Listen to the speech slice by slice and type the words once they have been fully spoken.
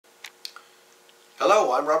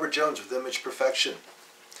Hello, I'm Robert Jones with Image Perfection.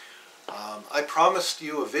 I promised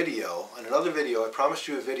you a video, on another video I promised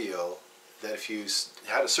you a video that if you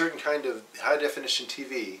had a certain kind of high definition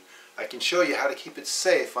TV, I can show you how to keep it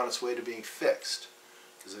safe on its way to being fixed.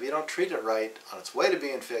 Because if you don't treat it right on its way to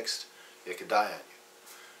being fixed, it could die on you.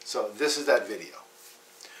 So this is that video.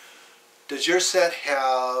 Does your set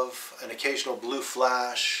have an occasional blue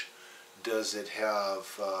flash? Does it have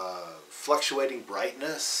fluctuating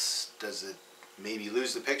brightness? Does it maybe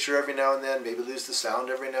lose the picture every now and then? Maybe lose the sound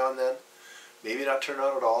every now and then? Maybe not turn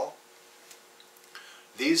on at all?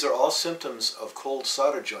 These are all symptoms of cold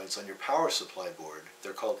solder joints on your power supply board.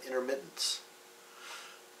 They're called intermittents.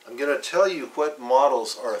 I'm going to tell you what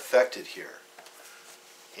models are affected here.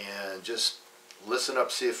 And just listen up,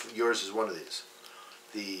 see if yours is one of these.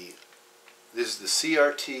 This is the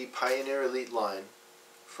CRT Pioneer Elite line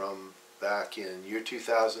from back in year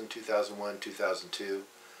 2000, 2001, 2002.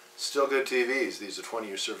 Still good TVs. These are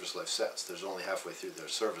 20-year service life sets. There's only halfway through their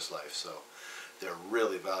service life, so they're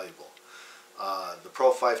really valuable. The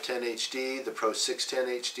Pro 510 HD, the Pro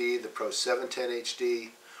 610 HD, the Pro 710 HD,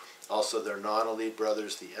 also their non-Elite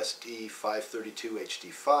brothers, the SD 532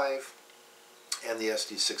 HD5 and the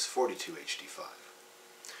SD 642 HD5.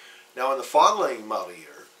 Now in the following model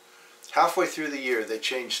year, halfway through the year they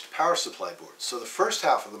changed power supply boards. So the first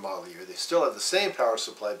half of the model year they still have the same power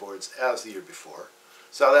supply boards as the year before.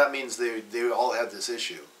 So that means they all had this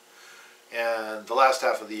issue. And the last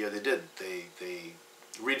half of the year they didn't. They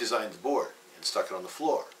redesigned the board and stuck it on the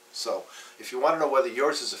floor. So if you want to know whether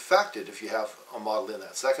yours is affected, if you have a model in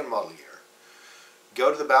that second model year,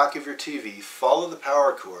 go to the back of your TV, follow the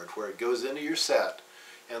power cord where it goes into your set,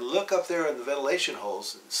 and look up there in the ventilation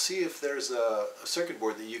holes and see if there's a circuit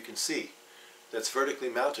board that you can see that's vertically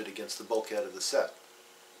mounted against the bulkhead of the set.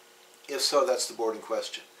 If so, that's the board in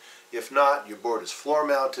question. If not, your board is floor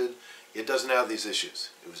mounted, it doesn't have these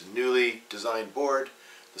issues. It was a newly designed board,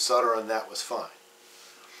 the solder on that was fine.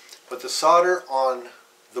 But the solder on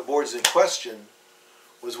the boards in question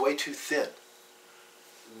was way too thin.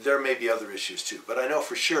 There may be other issues too, but I know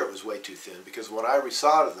for sure it was way too thin because when I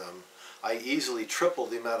resoldered them, I easily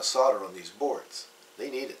tripled the amount of solder on these boards. They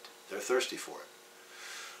need it. They're thirsty for it.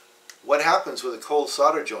 What happens with a cold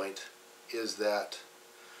solder joint is that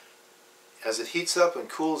as it heats up and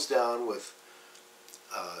cools down with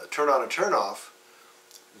turn on and turn off,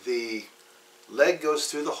 the leg goes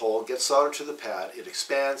through the hole, gets soldered to the pad, it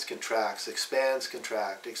expands, contracts, expands,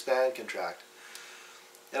 contract, expand, contract.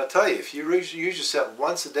 And I'll tell you, if you use your set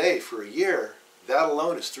once a day for a year, that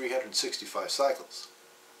alone is 365 cycles.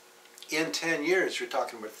 In 10 years, you're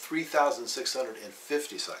talking about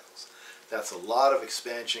 3,650 cycles. That's a lot of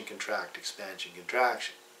expansion, contraction,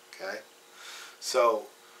 contraction. Okay? So,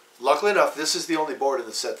 luckily enough, this is the only board in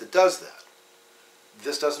the set that does that.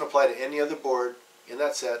 This doesn't apply to any other board in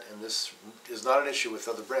that set, and this is not an issue with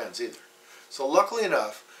other brands either. So luckily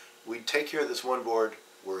enough, we take care of this one board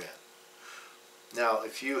we're in. Now,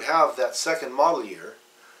 if you have that second model year,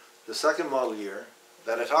 the second model year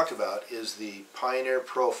that I talked about is the Pioneer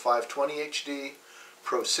Pro 520 HD,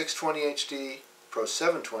 Pro 620 HD, Pro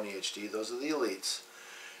 720 HD, those are the Elites,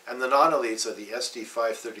 and the non-Elites are the SD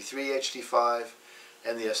 533 HD5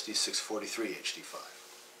 and the SD 643 HD5.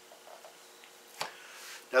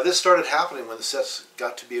 Now this started happening when the sets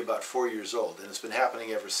got to be about 4 years old, and it's been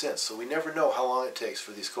happening ever since. So we never know how long it takes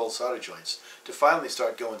for these cold solder joints to finally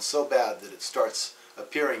start going so bad that it starts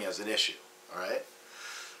appearing as an issue. All right.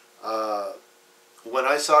 When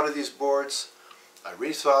I solder these boards, I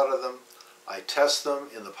resolder them, I test them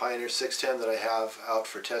in the Pioneer 610 that I have out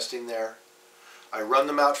for testing there. I run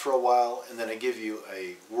them out for a while, and then I give you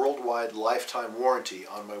a worldwide lifetime warranty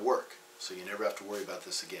on my work, so you never have to worry about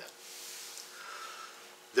this again.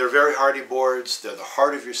 They're very hardy boards. They're the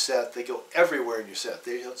heart of your set. They go everywhere in your set.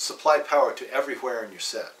 They supply power to everywhere in your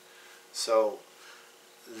set. So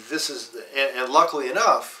this is, and luckily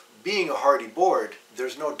enough, being a hardy board,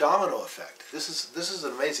 there's no domino effect. This is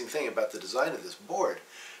an amazing thing about the design of this board.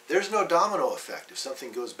 There's no domino effect if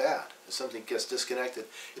something goes bad. If something gets disconnected,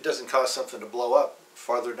 it doesn't cause something to blow up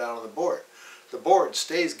farther down on the board. The board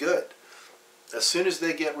stays good. As soon as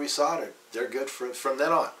they get resoldered, they're good from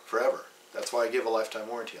then on, forever. That's why I give a lifetime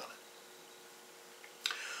warranty on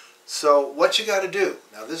it. So what you got to do,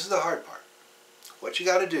 now this is the hard part. What you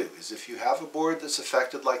got to do is if you have a board that's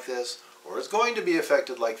affected like this, or is going to be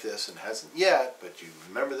affected like this and hasn't yet, but you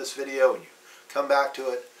remember this video and you come back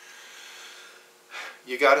to it,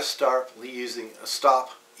 you got to stop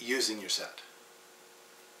using your set.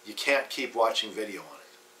 You can't keep watching video on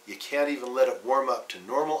it. You can't even let it warm up to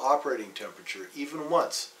normal operating temperature even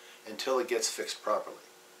once until it gets fixed properly.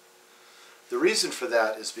 The reason for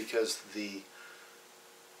that is because the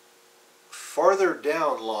farther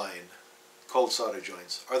down line cold solder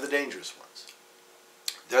joints are the dangerous ones.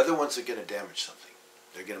 They're the ones that are going to damage something.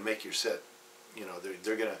 They're going to make your set, you know,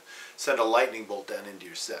 they're going to send a lightning bolt down into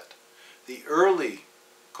your set. The early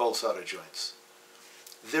cold solder joints,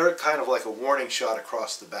 they're kind of like a warning shot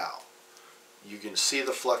across the bow. You can see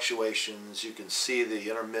the fluctuations, you can see the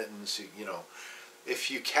intermittence, you know.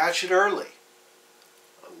 If you catch it early,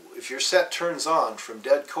 if your set turns on from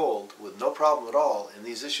dead cold with no problem at all, and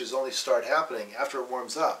these issues only start happening after it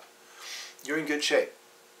warms up, you're in good shape.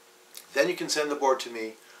 Then you can send the board to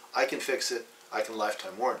me, I can fix it, I can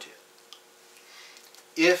lifetime warranty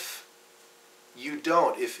it. If you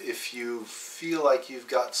don't, if you feel like you've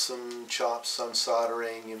got some chops on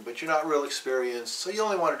soldering, but you're not real experienced, so you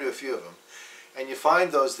only want to do a few of them, and you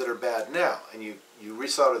find those that are bad now, and you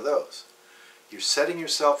resolder those, you're setting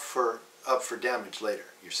yourself up for damage later.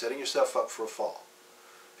 You're setting yourself up for a fall,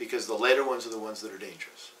 because the later ones are the ones that are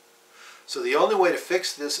dangerous. So the only way to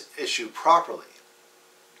fix this issue properly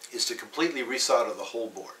is to completely resolder the whole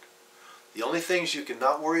board. The only things you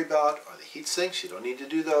cannot worry about are the heat sinks. You don't need to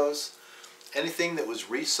do those. Anything that was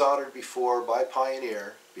resoldered before by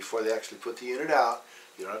Pioneer, before they actually put the unit out,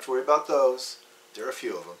 you don't have to worry about those. There are a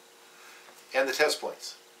few of them. And the test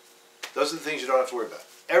points. Those are the things you don't have to worry about.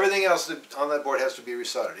 Everything else on that board has to be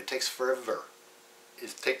resoldered. It takes forever.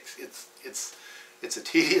 It's a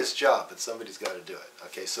tedious job, but somebody's got to do it.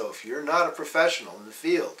 Okay, so if you're not a professional in the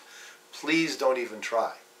field, please don't even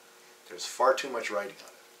try. There's far too much writing on it.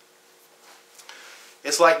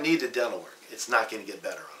 It's like needed dental work. It's not going to get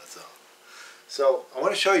better on its own. So I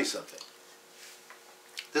want to show you something.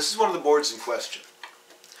 This is one of the boards in question.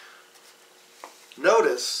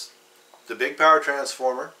 Notice the big power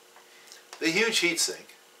transformer, the huge heat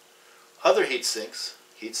sink, other heat sinks,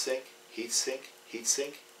 heat sink, heat sink, heat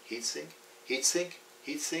sink, heat sink, heat sink,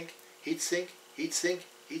 heat sink, heat sink, heat sink,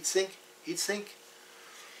 heat sink, heat sink.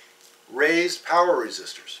 Raised power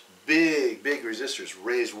resistors, big resistors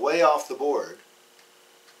raised way off the board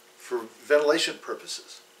for ventilation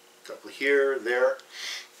purposes. A couple here, there.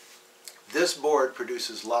 This board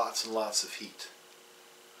produces lots and lots of heat.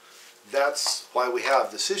 That's why we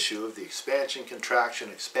have this issue of the expansion, contraction,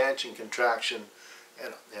 and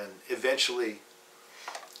eventually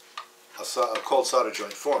a cold solder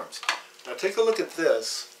joint forms. Now take a look at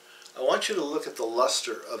this. I want you to look at the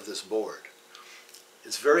luster of this board.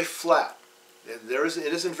 It's very flat. It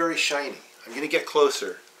isn't very shiny. I'm going to get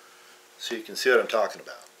closer so you can see what I'm talking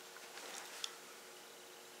about.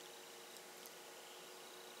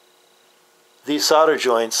 These solder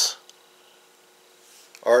joints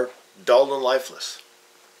are dull and lifeless.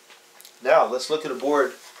 Now let's look at a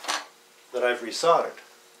board that I've resoldered.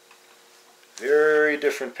 Very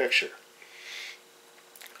different picture.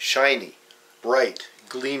 Shiny, bright,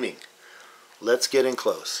 gleaming. Let's get in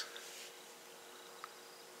close.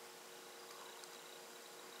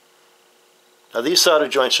 Now these solder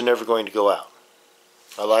joints are never going to go out.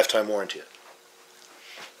 I lifetime warranty it.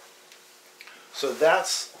 So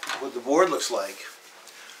that's what the board looks like.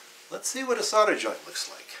 Let's see what a solder joint looks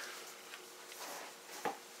like.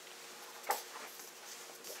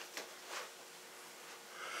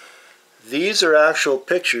 These are actual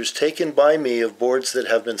pictures taken by me of boards that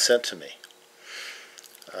have been sent to me.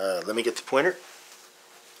 Let me get the pointer.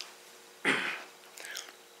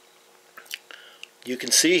 You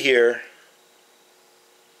can see here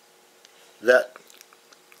that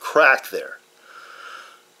crack there.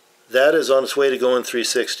 That is on its way to going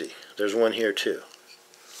 360. There's one here too.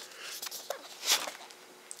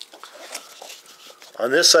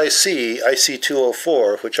 On this IC,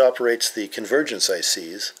 IC204, which operates the convergence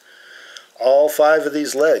ICs, all 5 of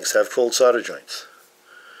these legs have cold solder joints.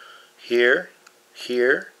 Here,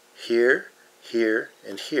 here, here, here,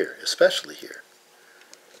 and here, especially here.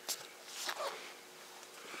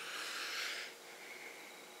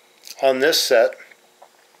 On this set,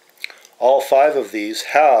 all 5 of these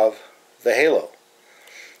have the halo.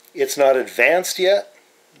 It's not advanced yet,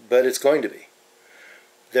 but it's going to be.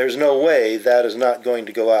 There's no way that is not going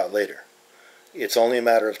to go out later. It's only a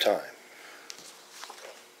matter of time.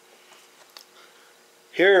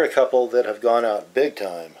 Here are a couple that have gone out big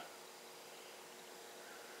time.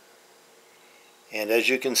 And as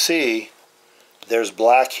you can see, there's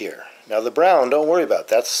black here. Now the brown, don't worry about.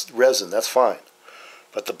 That's resin, that's fine.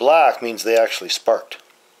 But the black means they actually sparked.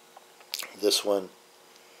 This one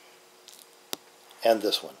and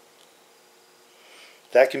this one.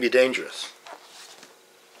 That can be dangerous.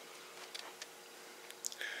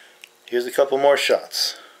 Here's a couple more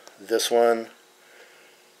shots. This one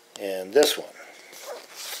and this one.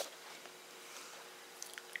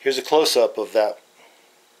 Here's a close-up of that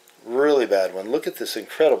really bad one. Look at this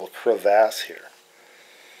incredible crevasse here.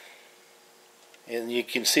 And you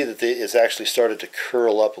can see that it's actually started to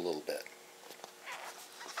curl up a little bit.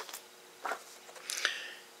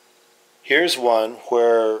 Here's one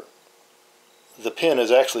where the pin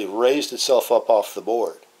has actually raised itself up off the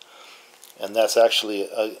board. And that's actually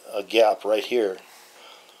a gap right here.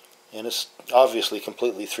 And it's obviously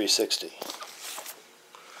completely 360.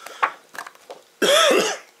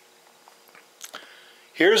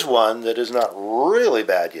 Here's one that is not really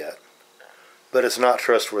bad yet, but it's not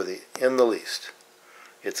trustworthy in the least.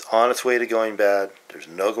 It's on its way to going bad. There's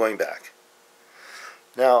no going back.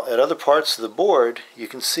 Now, at other parts of the board, you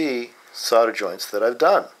can see solder joints that I've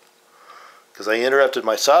done, because I interrupted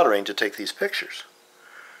my soldering to take these pictures.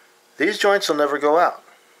 These joints will never go out.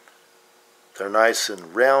 They're nice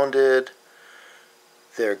and rounded.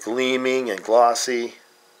 They're gleaming and glossy.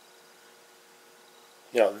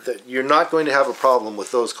 You know, you're not going to have a problem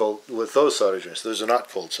with those solder joints. Those are not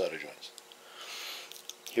cold solder joints.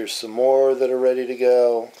 Here's some more that are ready to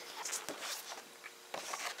go.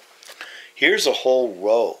 Here's a whole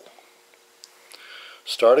row,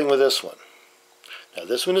 starting with this one. Now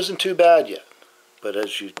this one isn't too bad yet, but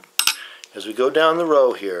as we go down the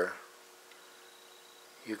row here,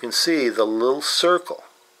 you can see the little circle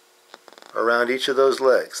around each of those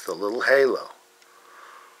legs, the little halo.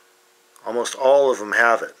 Almost all of them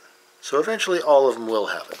have it. So eventually all of them will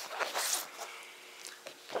have it.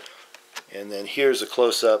 And then here's a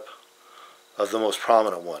close-up of the most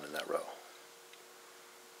prominent one in that row.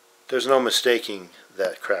 There's no mistaking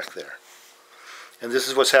that crack there. And this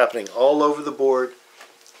is what's happening all over the board.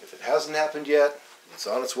 If it hasn't happened yet, it's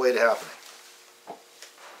on its way to happening.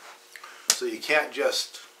 So you can't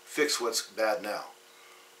just fix what's bad now.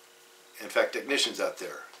 In fact, technicians out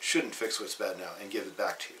there shouldn't fix what's bad now and give it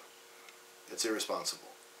back to you. It's irresponsible.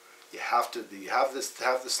 You have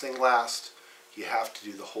this thing last. You have to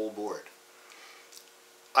do the whole board.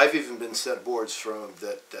 I've even been sent boards from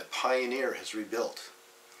that Pioneer has rebuilt,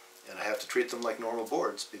 and I have to treat them like normal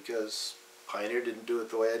boards because Pioneer didn't do it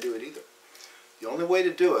the way I do it either. The only way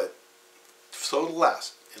to do it so it'll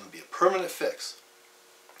last and it'll be a permanent fix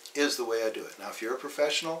is the way I do it. Now, if you're a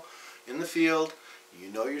professional in the field, you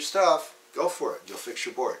know your stuff, go for it. You'll fix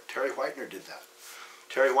your board. Terry Whitener did that.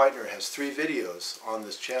 Terry Whitener has 3 videos on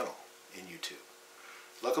this channel in YouTube.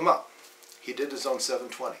 Look him up. He did his own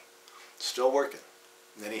 720. Still working.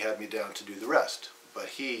 And then he had me down to do the rest. But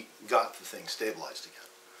he got the thing stabilized again.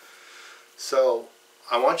 So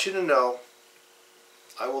I want you to know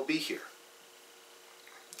I will be here.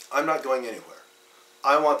 I'm not going anywhere.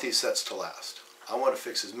 I want these sets to last. I want to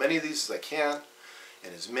fix as many of these as I can,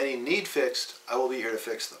 and as many need fixed, I will be here to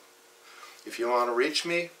fix them. If you want to reach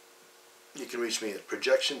me, you can reach me at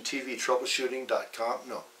projectiontvtroubleshooting.com.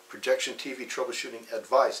 No,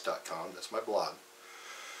 projectiontvtroubleshootingadvice.com. That's my blog.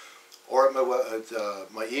 Or at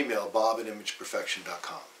my email,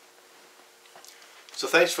 bob@imageperfection.com. So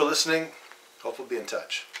thanks for listening. Hope we'll be in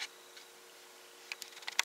touch.